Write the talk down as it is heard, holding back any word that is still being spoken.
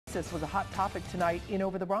This was a hot topic tonight in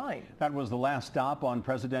Over the Rhine. That was the last stop on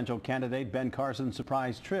presidential candidate Ben Carson's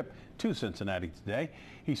surprise trip to Cincinnati today.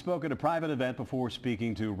 He spoke at a private event before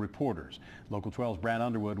speaking to reporters. Local 12's Brad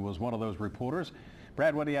Underwood was one of those reporters.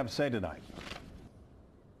 Brad, what do you have to say tonight?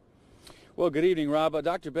 Well, good evening, Rob.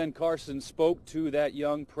 Dr. Ben Carson spoke to that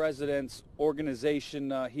young president's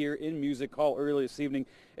organization here in Music Hall earlier this evening.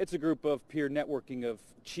 It's a group of peer networking of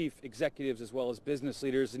chief executives as well as business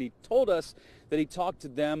leaders, and he told us that he talked to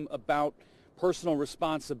them about personal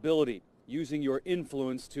responsibility, using your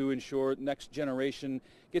influence to ensure the next generation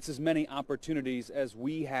gets as many opportunities as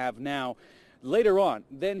we have now. Later on,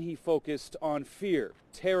 then he focused on fear,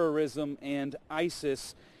 terrorism, and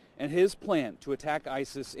ISIS, and his plan to attack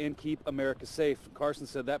ISIS and keep America safe. Carson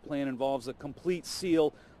said that plan involves a complete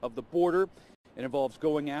seal of the border. It involves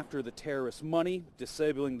going after the terrorist money,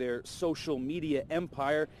 disabling their social media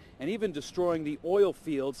empire, and even destroying the oil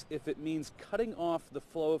fields if it means cutting off the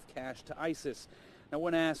flow of cash to ISIS. Now,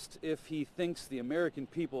 when asked if he thinks the American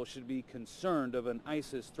people should be concerned of an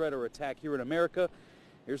ISIS threat or attack here in America,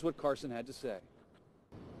 here's what Carson had to say.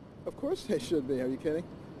 Of course they should be. Are you kidding?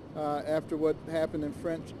 After what happened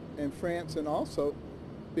in France, and also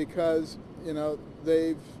because, you know,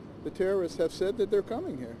 the terrorists have said that they're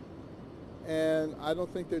coming here. And I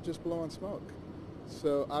don't think they're just blowing smoke.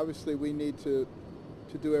 So obviously we need to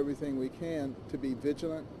do everything we can to be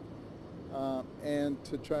vigilant and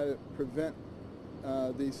to try to prevent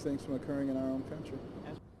these things from occurring in our own country.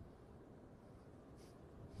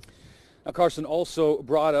 Now, Carson also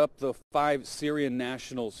brought up the 5 Syrian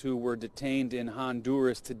nationals who were detained in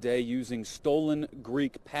Honduras today using stolen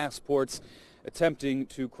Greek passports, attempting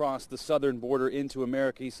to cross the southern border into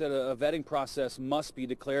America. He said a vetting process must be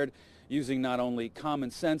declared using not only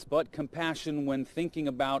common sense but compassion when thinking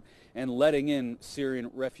about and letting in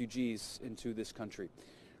Syrian refugees into this country.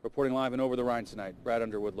 Reporting live and Over the Rhine tonight, Brad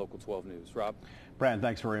Underwood, Local 12 News. Rob? Brad,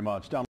 thanks very much.